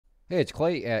Hey, it's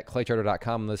Clay at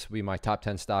claytrader.com. This will be my top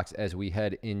 10 stocks as we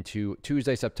head into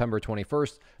Tuesday, September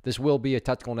 21st. This will be a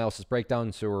technical analysis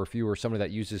breakdown, so if you are somebody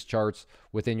that uses charts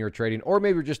within your trading, or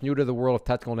maybe you're just new to the world of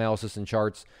technical analysis and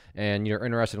charts, and you're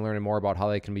interested in learning more about how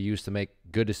they can be used to make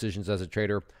good decisions as a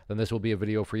trader, then this will be a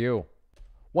video for you.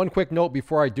 One quick note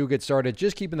before I do get started,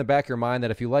 just keep in the back of your mind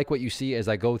that if you like what you see as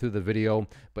I go through the video,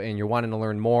 and you're wanting to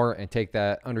learn more and take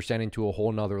that understanding to a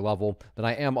whole nother level, then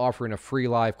I am offering a free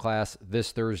live class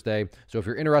this Thursday. So if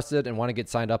you're interested and want to get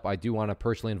signed up, I do want to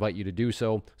personally invite you to do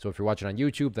so. So if you're watching on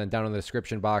YouTube, then down in the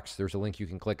description box, there's a link you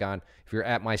can click on. If you're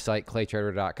at my site,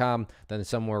 claytrader.com, then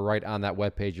somewhere right on that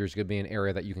webpage, there's going to be an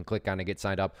area that you can click on to get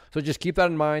signed up. So just keep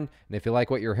that in mind. And if you like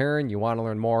what you're hearing, you want to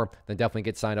learn more, then definitely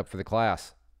get signed up for the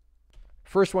class.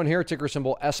 First one here, ticker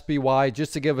symbol SPY,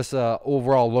 just to give us an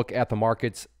overall look at the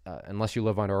markets. Unless you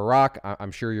live under a rock,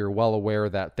 I'm sure you're well aware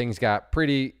that things got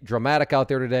pretty dramatic out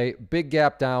there today. Big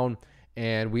gap down,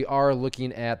 and we are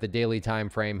looking at the daily time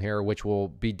frame here, which will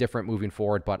be different moving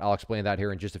forward, but I'll explain that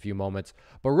here in just a few moments.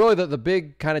 But really, the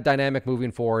big kind of dynamic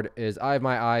moving forward is I have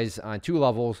my eyes on two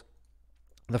levels.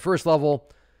 The first level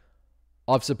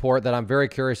of support that I'm very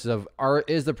curious of,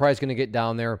 is the price going to get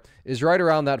down there, is right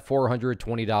around that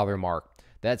 $420 mark.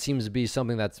 That seems to be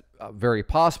something that's very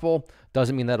possible.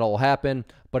 Doesn't mean that it'll happen,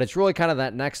 but it's really kind of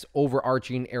that next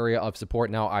overarching area of support.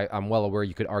 Now, I'm well aware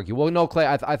you could argue, well, no, Clay,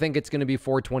 I think it's going to be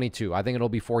 422. I think it'll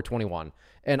be 421.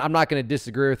 And I'm not going to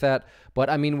disagree with that,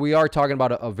 but I mean, we are talking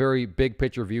about a very big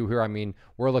picture view here. I mean,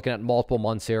 we're looking at multiple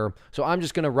months here. So I'm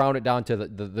just going to round it down to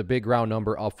the big round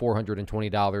number of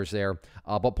 $420 there.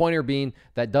 But point here being,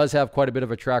 that does have quite a bit of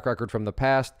a track record from the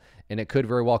past, and it could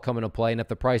very well come into play. And if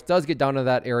the price does get down to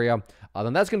that area,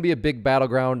 then that's going to be a big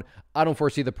battleground. I don't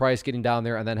foresee the price getting down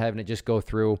there and then having it just go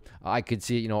through. I could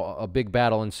see, a big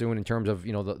battle ensuing in terms of,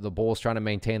 the bulls trying to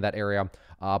maintain that area.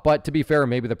 But to be fair,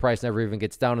 maybe the price never even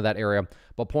gets down to that area.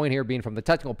 But point here being, from the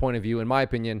technical point of view, in my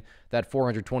opinion, that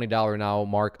 $420 now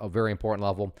mark, a very important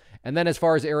level. And then as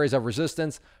far as areas of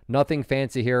resistance, nothing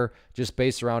fancy here, just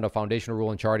based around a foundational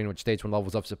rule in charting, which states when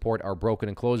levels of support are broken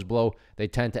and closed below, they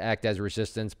tend to act as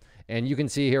resistance. And you can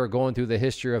see here, going through the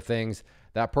history of things,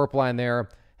 that purple line there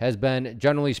has been,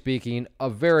 generally speaking, a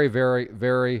very, very,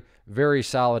 very, very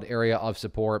solid area of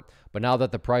support. But now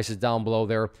that the price is down below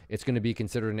there, it's going to be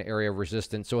considered an area of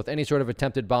resistance. So with any sort of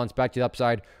attempted bounce back to the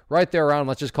upside, right there around,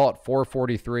 let's just call it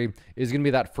 443, is going to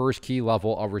be that first key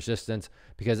level of resistance.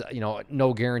 Because,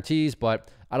 no guarantees, but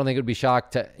I don't think it would be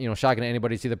shocking to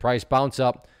anybody to see the price bounce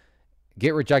up,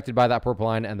 get rejected by that purple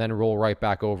line, and then roll right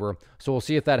back over. So we'll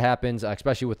see if that happens,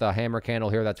 especially with the hammer candle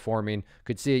here that's forming.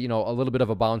 Could see, a little bit of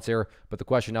a bounce there, but the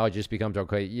question now just becomes,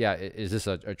 okay, yeah, is this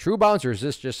a true bounce, or is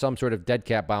this just some sort of dead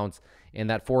cat bounce? And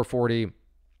that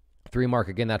 443 mark,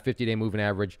 again, that 50-day moving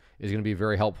average, is going to be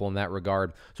very helpful in that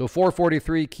regard. So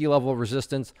 443, key level of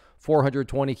resistance,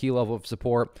 420, key level of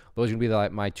support. Those are going to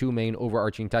be my two main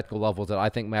overarching technical levels that I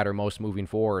think matter most moving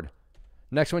forward.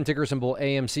 Next one, ticker symbol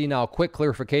AMC. Now, quick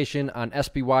clarification on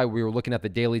SPY. We were looking at the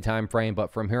daily time frame, but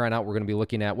from here on out, we're going to be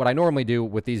looking at what I normally do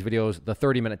with these videos, the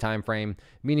 30-minute time frame,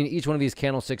 meaning each one of these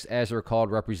candlesticks, as they're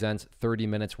called, represents 30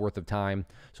 minutes worth of time.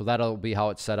 So that'll be how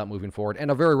it's set up moving forward. And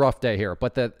a very rough day here.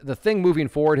 But the thing moving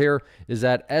forward here is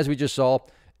that, as we just saw,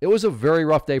 it was a very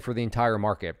rough day for the entire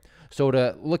market. So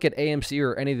to look at AMC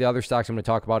or any of the other stocks I'm going to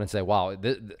talk about and say, wow,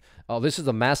 this is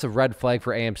a massive red flag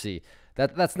for AMC.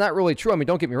 That's not really true. I mean,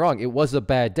 don't get me wrong. It was a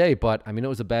bad day, but I mean, it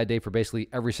was a bad day for basically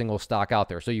every single stock out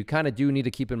there. So you kind of do need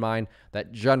to keep in mind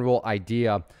that general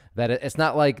idea that it's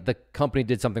not like the company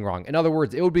did something wrong. In other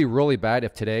words, it would be really bad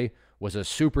if today was a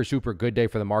super, super good day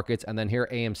for the markets, and then here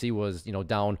AMC was,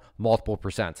 down multiple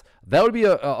percents. That would be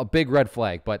a big red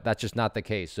flag, but that's just not the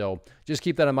case. So just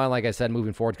keep that in mind, like I said,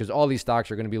 moving forward, because all these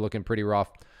stocks are going to be looking pretty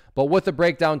rough. But with the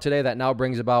breakdown today, that now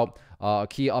brings about a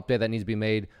key update that needs to be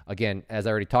made. Again, as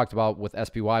I already talked about with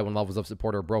SPY, when levels of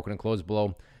support are broken and closed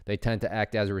below, they tend to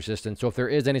act as a resistance. So if there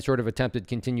is any sort of attempted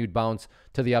continued bounce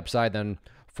to the upside, then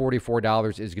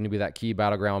 $44 is going to be that key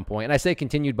battleground point. And I say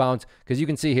continued bounce because you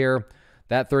can see here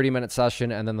that 30-minute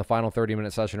session and then the final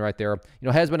 30-minute session right there,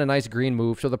 has been a nice green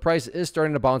move. So the price is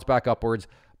starting to bounce back upwards.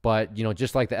 But,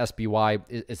 just like the SPY,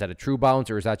 is that a true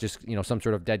bounce, or is that just, some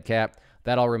sort of dead cat?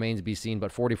 That all remains to be seen,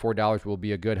 but $44 will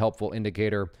be a good, helpful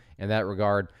indicator in that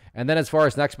regard. And then as far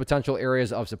as next potential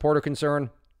areas of support are concerned,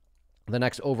 the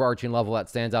next overarching level that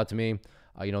stands out to me,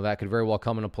 that could very well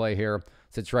come into play here.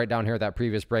 Sits right down here at that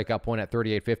previous breakout point at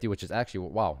 38.50, which is actually,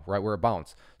 wow, right where it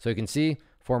bounced. So you can see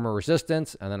former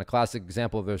resistance, and then a classic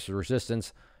example of this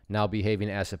resistance now behaving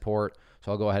as support.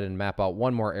 So I'll go ahead and map out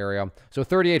one more area. So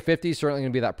 38.50 is certainly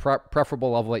going to be that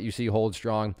preferable level that you see hold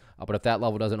strong. But if that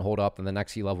level doesn't hold up, then the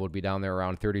next key level would be down there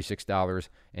around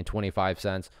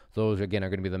 $36.25. Those, again, are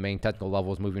going to be the main technical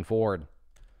levels moving forward.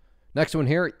 Next one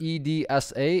here,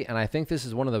 EDSA, and I think this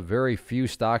is one of the very few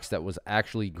stocks that was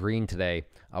actually green today,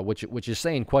 which is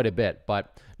saying quite a bit.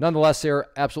 But nonetheless here,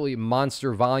 absolutely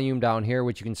monster volume down here,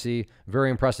 which you can see, very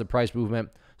impressive price movement.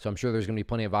 So I'm sure there's going to be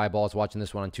plenty of eyeballs watching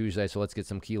this one on Tuesday. So let's get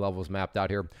some key levels mapped out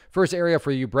here. First area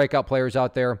for you breakout players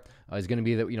out there is going to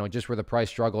be that, just where the price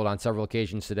struggled on several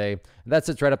occasions today. That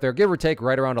sits right up there, give or take,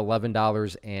 right around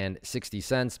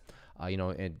 $11.60.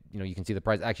 You can see the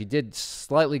price actually did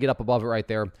slightly get up above it right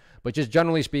there. But just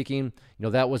generally speaking,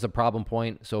 that was a problem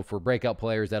point. So for breakout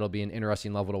players, that'll be an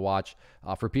interesting level to watch.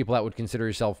 For people that would consider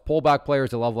yourself pullback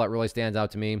players, the level that really stands out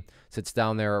to me sits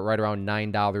down there right around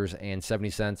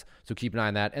 $9.70. So keep an eye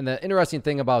on that. And the interesting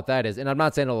thing about that is, and I'm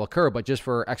not saying it'll occur, but just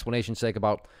for explanation's sake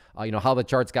about how the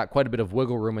chart's got quite a bit of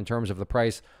wiggle room in terms of the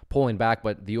price pulling back,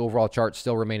 but the overall chart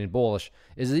still remaining bullish,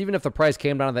 is even if the price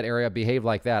came down to that area, behaved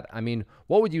like that, I mean,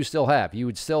 what would you still have? You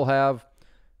would still have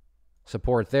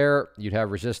support there, you'd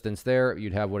have resistance there,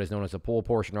 you'd have what is known as a pull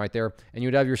portion right there, and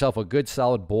you'd have yourself a good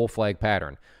solid bull flag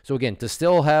pattern. So again, to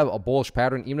still have a bullish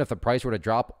pattern, even if the price were to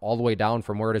drop all the way down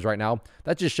from where it is right now,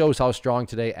 that just shows how strong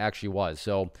today actually was.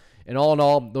 So in all,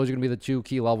 those are going to be the two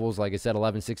key levels. Like I said,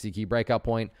 1160 key breakout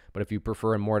point, but if you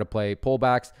prefer more to play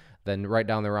pullbacks, then right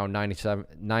down there around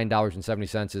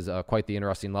 $9.70 is quite the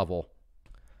interesting level.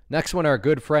 Next one, our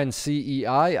good friend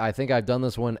CEI. I think I've done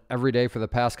this one every day for the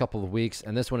past couple of weeks,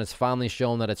 and this one has finally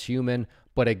shown that it's human.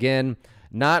 But again,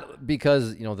 not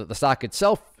because the stock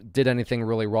itself did anything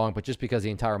really wrong, but just because the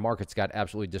entire market's got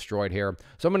absolutely destroyed here.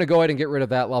 So I'm going to go ahead and get rid of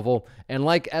that level. And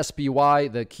like SPY,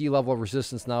 the key level of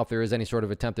resistance now, if there is any sort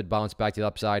of attempted bounce back to the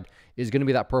upside, is going to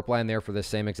be that purple line there for the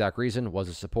same exact reason. Was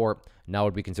a support, now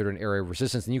would be considered an area of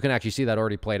resistance, and you can actually see that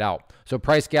already played out. So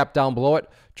price gap down below it.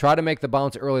 Try to make the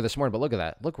bounce early this morning, but look at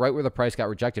that. Look right where the price got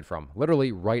rejected from.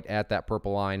 Literally right at that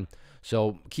purple line.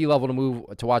 So key level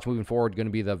to watch moving forward, going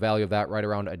to be the value of that right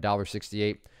around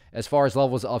 $1.68. As far as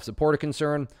levels of support are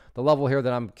concerned, the level here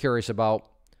that I'm curious about,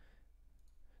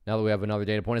 now that we have another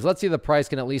data point, is let's see if the price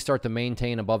can at least start to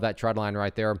maintain above that trend line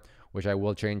right there, which I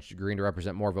will change to green to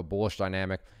represent more of a bullish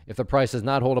dynamic. If the price does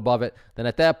not hold above it, then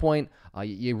at that point,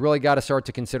 you really got to start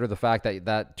to consider the fact that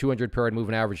that 200 period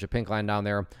moving average, the pink line down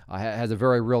there, has a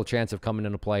very real chance of coming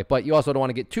into play. But you also don't want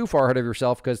to get too far ahead of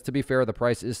yourself because, to be fair, the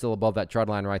price is still above that trend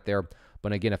line right there.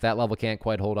 But again, if that level can't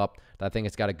quite hold up, I think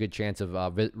it's got a good chance of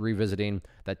revisiting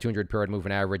that 200 period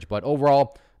moving average. But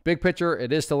overall, big picture,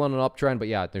 it is still on an uptrend. But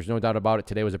yeah, there's no doubt about it.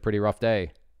 Today was a pretty rough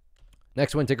day.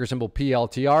 Next one, ticker symbol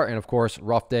PLTR, and of course,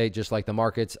 rough day, just like the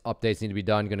markets. Updates need to be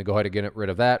done. Going to go ahead and get rid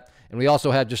of that. And we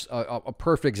also have just a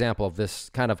perfect example of this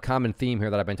kind of common theme here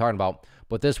that I've been talking about.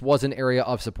 But this was an area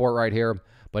of support right here.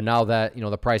 But now that,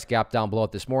 the price gap down below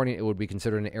it this morning, it would be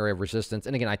considered an area of resistance.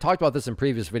 And again, I talked about this in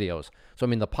previous videos. So, I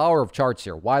mean, the power of charts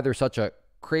here, why they're such a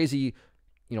crazy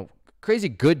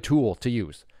good tool to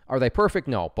use. Are they perfect?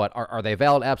 No. But are they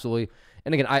valid? Absolutely.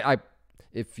 And again,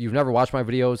 if you've never watched my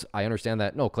videos, I understand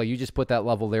that. No, Clay, you just put that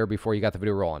level there before you got the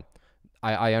video rolling.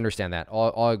 I understand that.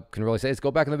 All I can really say is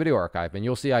go back in the video archive, and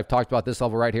you'll see I've talked about this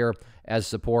level right here as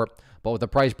support. But with the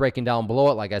price breaking down below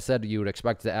it, like I said, you would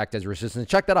expect it to act as resistance.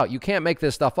 Check that out. You can't make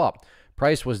this stuff up.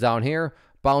 Price was down here,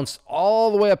 bounced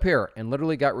all the way up here, and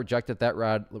literally got rejected that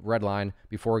red line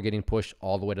before getting pushed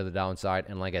all the way to the downside.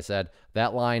 And like I said,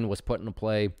 that line was put into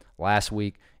play last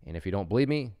week. And if you don't believe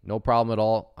me, no problem at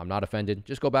all. I'm not offended.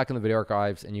 Just go back in the video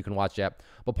archives and you can watch that.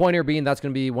 But point here being, that's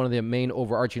going to be one of the main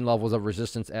overarching levels of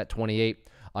resistance at 28.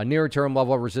 A near term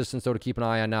level of resistance, though, to keep an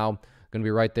eye on now, going to be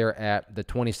right there at the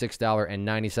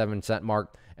 $26.97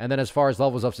 mark. And then as far as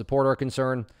levels of support are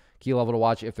concerned, key level to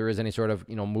watch if there is any sort of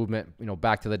movement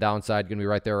back to the downside, going to be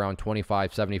right there around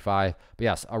 25.75. But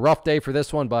yes, a rough day for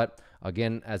this one, but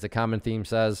again, as the common theme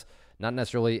says, not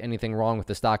necessarily anything wrong with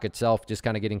the stock itself, just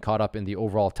kind of getting caught up in the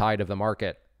overall tide of the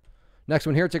market. Next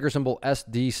one here, ticker symbol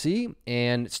SDC,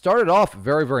 and it started off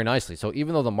very, very nicely. So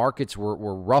even though the markets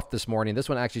were rough this morning, this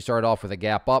one actually started off with a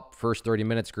gap up. First 30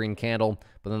 minutes, green candle,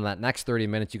 but then that next 30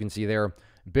 minutes, you can see there,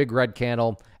 big red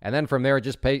candle. And then from there, it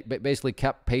just basically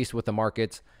kept pace with the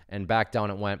markets and back down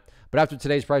it went. But after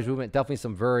today's price movement, definitely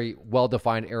some very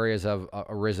well-defined areas have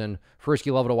arisen. First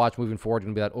key level to watch moving forward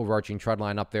going to be that overarching trend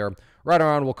line up there. Right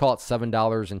around, we'll call it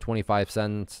 $7.25,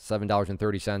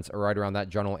 $7.30, or right around that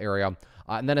general area.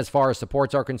 And then as far as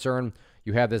supports are concerned,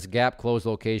 you have this gap close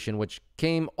location, which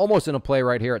came almost into play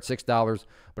right here at $6.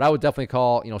 But I would definitely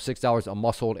call, $6 a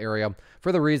must-hold area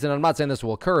for the reason, I'm not saying this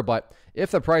will occur, but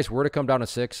if the price were to come down to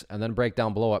 6 and then break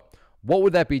down below it, what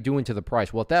would that be doing to the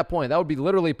price? Well, at that point, that would be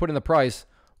literally putting the price,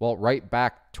 well, right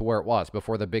back to where it was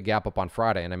before the big gap up on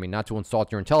Friday. And I mean, not to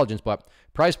insult your intelligence, but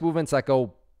price movements that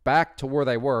go back to where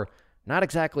they were, not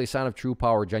exactly a sign of true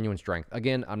power, genuine strength.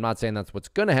 Again, I'm not saying that's what's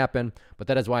going to happen, but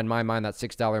that is why in my mind that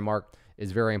 $6 mark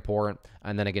is very important.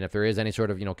 And then again, if there is any sort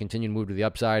of, continued move to the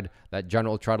upside, that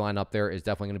general trend line up there is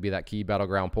definitely going to be that key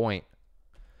battleground point.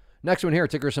 Next one here,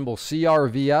 ticker symbol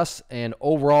CRVS, and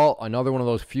overall, another one of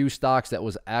those few stocks that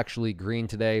was actually green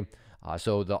today.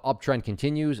 So the uptrend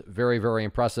continues, very, very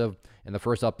impressive. And the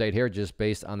first update here, just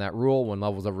based on that rule, when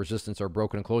levels of resistance are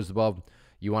broken and closed above,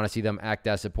 you want to see them act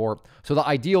as support. So the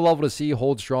ideal level to see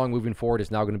hold strong moving forward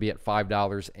is now going to be at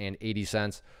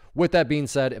 $5.80. With that being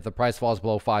said, if the price falls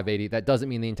below $5.80, that doesn't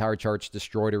mean the entire chart's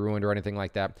destroyed or ruined or anything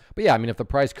like that. But yeah, I mean, if the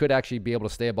price could actually be able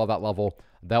to stay above that level,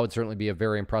 that would certainly be a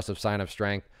very impressive sign of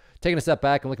strength. Taking a step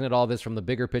back and looking at all this from the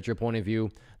bigger picture point of view,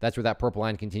 that's where that purple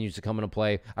line continues to come into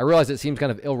play. I realize it seems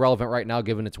kind of irrelevant right now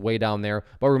given it's way down there,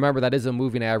 but remember that is a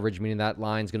moving average, meaning that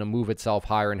line's going to move itself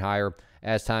higher and higher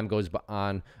as time goes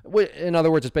on. In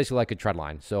other words, it's basically like a trend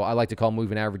line. So I like to call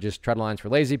moving averages trend lines for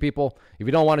lazy people. If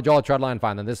you don't want to draw a trend line,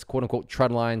 fine. Then this quote-unquote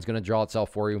trend line is going to draw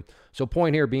itself for you. So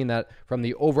point here being that from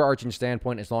the overarching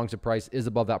standpoint, as long as the price is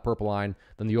above that purple line,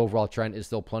 then the overall trend is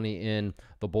still plenty in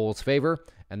the bull's favor.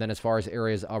 And then as far as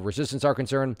areas of resistance are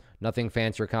concerned, nothing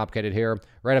fancy or complicated here.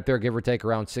 Right up there, give or take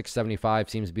around 675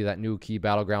 seems to be that new key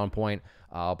battleground point.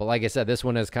 But like I said, this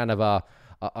one is kind of a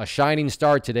shining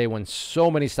star today when so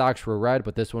many stocks were red,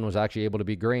 but this one was actually able to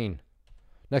be green.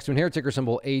 Next one here, ticker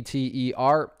symbol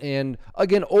ATER. And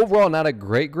again, overall, not a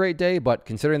great day, but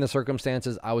considering the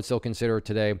circumstances, I would still consider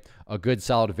today a good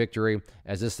solid victory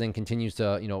as this thing continues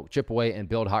to, chip away and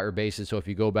build higher bases. So if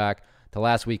you go back to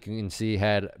last week, you can see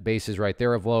had bases right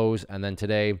there of lows, and then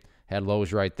today had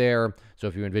lows right there. So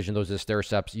if you envision those as stair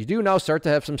steps, you do now start to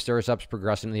have some stair steps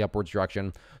progressing in the upwards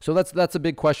direction. So that's a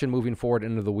big question moving forward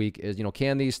into the week is,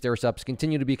 can these stair steps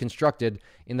continue to be constructed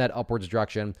in that upwards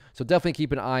direction? So definitely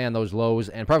keep an eye on those lows,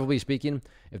 and probably speaking,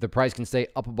 if the price can stay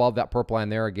up above that purple line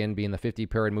there, again, being the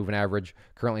 50-period moving average,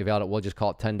 currently valued at, we'll just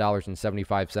call it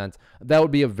 $10.75. That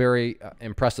would be a very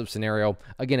impressive scenario.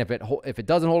 Again, if it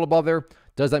doesn't hold above there,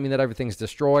 does that mean that everything's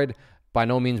destroyed? By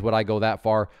no means would I go that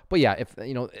far. But yeah, if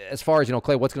as far as,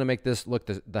 Clay, what's going to make this look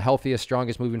the healthiest,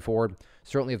 strongest moving forward?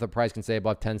 Certainly if the price can stay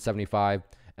above 1075.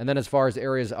 And then as far as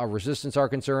areas of resistance are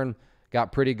concerned,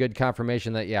 got pretty good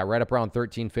confirmation that, yeah, right up around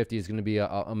 1350 is going to be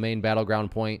a main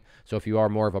battleground point. So if you are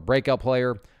more of a breakout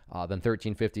player, then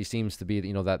 1350 seems to be,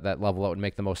 that level that would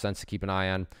make the most sense to keep an eye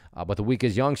on. But the week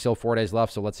is young, still 4 days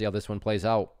left, so let's see how this one plays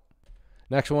out.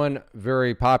 Next one,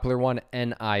 very popular one,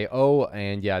 NIO.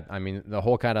 And yeah, I mean, the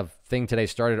whole kind of thing today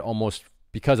started almost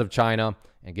because of China.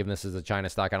 And given this is a China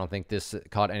stock, I don't think this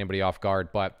caught anybody off guard.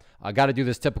 But I got to do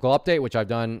this typical update, which I've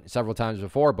done several times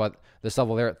before. But this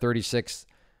level there at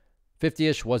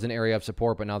 3650-ish was an area of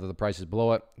support. But now that the price is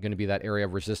below it, going to be that area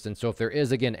of resistance. So if there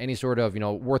is, again, any sort of,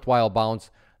 worthwhile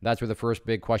bounce, that's where the first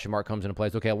big question mark comes into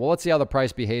place. Okay, well, let's see how the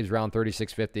price behaves around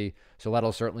 3650. So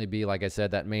that'll certainly be, like I said,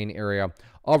 that main area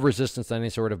of resistance on any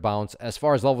sort of bounce. As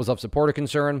far as levels of support are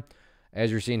concerned,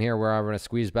 as you're seeing here, where I'm going to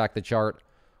squeeze back the chart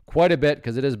quite a bit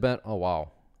because it has been, oh,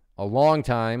 wow, a long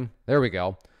time. There we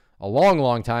go. A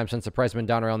long time since the price has been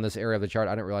down around this area of the chart.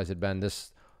 I didn't realize it had been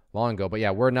this long ago. But yeah,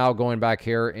 we're now going back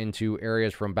here into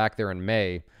areas from back there in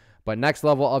May. But next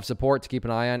level of support to keep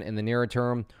an eye on in the nearer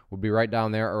term would be right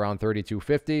down there around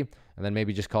 3250, and then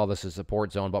maybe just call this a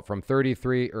support zone. But from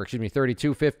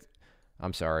 3250,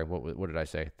 I'm sorry, what did I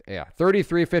say? Yeah,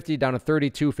 3350 down to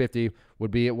 3250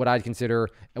 would be what I'd consider,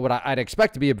 what I'd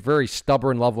expect to be a very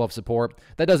stubborn level of support.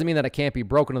 That doesn't mean that it can't be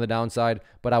broken to the downside,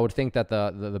 but I would think that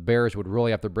the bears would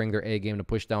really have to bring their A game to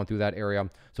push down through that area.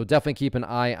 So definitely keep an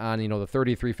eye on, the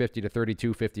 3350 to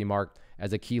 3250 mark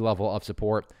as a key level of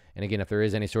support. And again, if there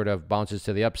is any sort of bounces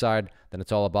to the upside, then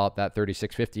it's all about that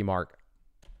 3650 mark.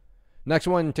 Next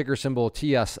one, ticker symbol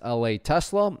TSLA,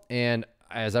 Tesla. And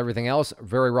as everything else,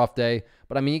 very rough day.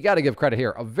 But I mean, you got to give credit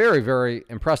here. A very, very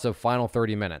impressive final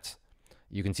 30 minutes.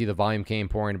 You can see the volume came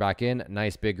pouring back in.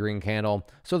 Nice big green candle.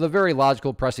 So the very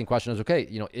logical pressing question is, okay,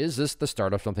 is this the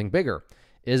start of something bigger?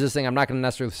 Is this thing, I'm not going to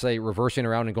necessarily say reversing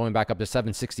around and going back up to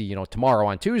 760, tomorrow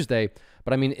on Tuesday,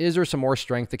 but I mean, is there some more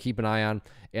strength to keep an eye on?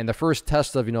 And the first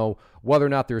test of, whether or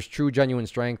not there's true, genuine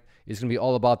strength is going to be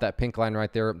all about that pink line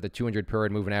right there, the 200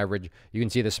 period moving average. You can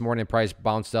see this morning price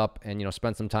bounced up and, you know,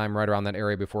 spent some time right around that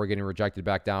area before getting rejected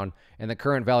back down. And the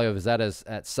current value of that is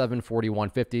at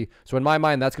 741.50. So in my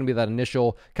mind, that's going to be that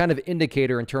initial kind of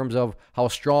indicator in terms of how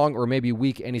strong or maybe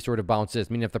weak any sort of bounce is.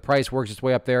 Meaning if the price works its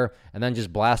way up there and then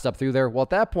just blast up through there, well, at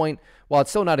that point, while it's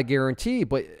still not a guarantee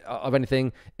but of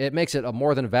anything, it makes it a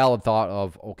more than valid thought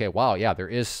of, okay, wow, yeah, there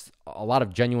is a lot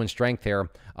of genuine strength here.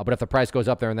 But if the price goes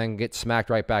up there and then gets smacked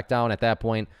right back down at that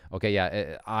point, okay,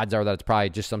 yeah, odds are that it's probably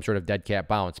just some sort of dead cat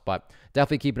bounce. But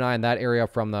definitely keep an eye on that area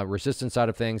from the resistance side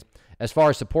of things. As far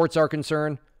as supports are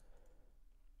concerned,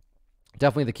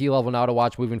 definitely the key level now to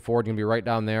watch moving forward going to be right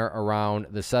down there around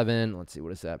the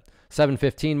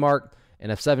 715 mark.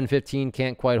 And if 715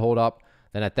 can't quite hold up,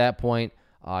 then at that point,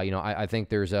 you know, I think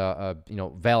there's a you know,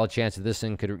 valid chance that this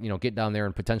thing could, you know, get down there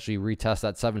and potentially retest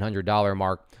that $700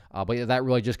 mark. But that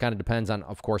really just kind of depends on,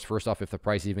 of course, first off, if the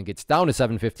price even gets down to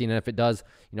 715, and if it does,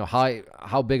 you know,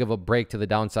 how big of a break to the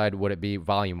downside would it be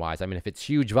volume wise? I mean, if it's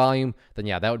huge volume, then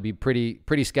yeah, that would be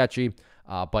pretty sketchy.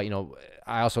 But, you know,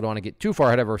 I also don't want to get too far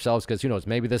ahead of ourselves because who knows,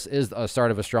 maybe this is a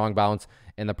start of a strong bounce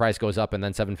and the price goes up and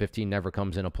then 715 never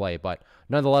comes into play. But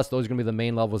nonetheless, those are going to be the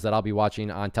main levels that I'll be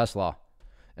watching on Tesla.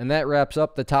 And that wraps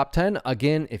up the top 10.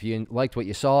 Again, if you liked what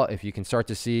you saw, if you can start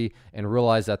to see and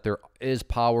realize that there is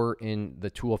power in the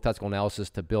tool of technical analysis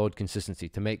to build consistency,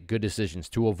 to make good decisions,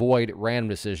 to avoid random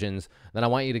decisions, then I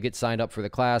want you to get signed up for the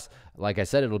class. Like I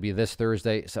said, it'll be this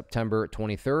Thursday, September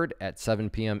 23rd at 7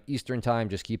 p.m. Eastern time.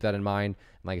 Just keep that in mind.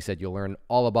 Like I said, you'll learn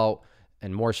all about,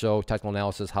 and more so, technical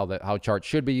analysis, how charts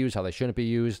should be used, how they shouldn't be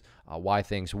used, why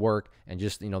things work, and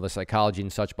just, you know, the psychology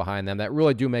and such behind them that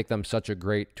really do make them such a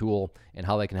great tool and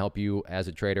how they can help you as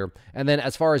a trader. And then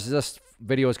as far as this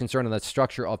video is concerned and the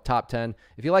structure of top 10,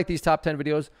 if you like these top 10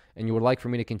 videos and you would like for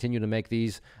me to continue to make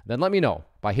these, then let me know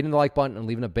by hitting the like button and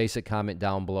leaving a basic comment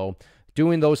down below.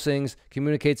 Doing those things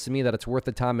communicates to me that it's worth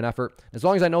the time and effort. As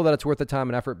long as I know that it's worth the time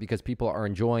and effort because people are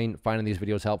enjoying finding these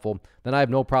videos helpful, then I have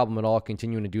no problem at all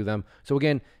continuing to do them. So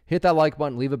again, hit that like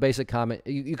button, leave a basic comment.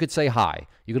 You could say hi.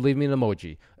 You could leave me an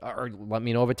emoji or let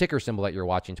me know of a ticker symbol that you're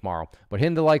watching tomorrow. But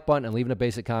hitting the like button and leaving a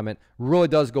basic comment really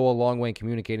does go a long way in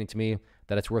communicating to me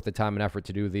that it's worth the time and effort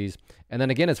to do these. And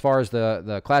then again, as far as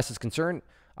the class is concerned,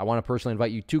 I want to personally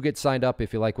invite you to get signed up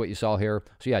if you like what you saw here.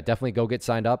 So yeah, definitely go get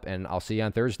signed up and I'll see you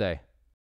on Thursday.